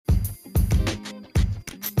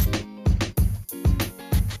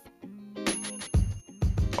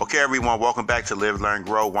Okay, everyone, welcome back to Live, Learn,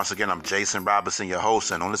 Grow. Once again, I'm Jason Robinson, your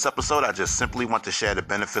host, and on this episode, I just simply want to share the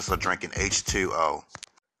benefits of drinking H2O.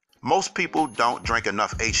 Most people don't drink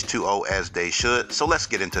enough H2O as they should, so let's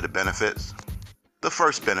get into the benefits. The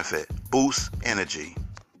first benefit, boosts energy.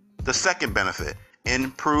 The second benefit,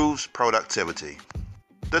 improves productivity.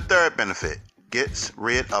 The third benefit, gets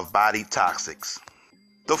rid of body toxics.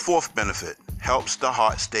 The fourth benefit, helps the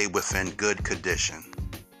heart stay within good condition.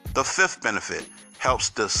 The fifth benefit, helps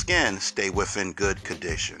the skin stay within good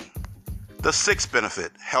condition. The sixth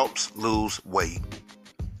benefit, helps lose weight.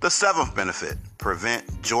 The seventh benefit,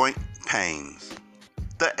 prevent joint pains.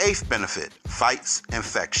 The eighth benefit, fights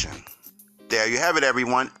infection. There you have it,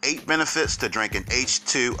 everyone. 8 benefits to drinking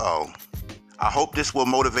H2O. I hope this will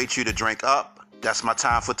motivate you to drink up. That's my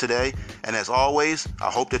time for today. And as always,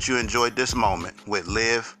 I hope that you enjoyed this moment with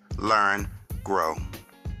Live, Learn, Grow.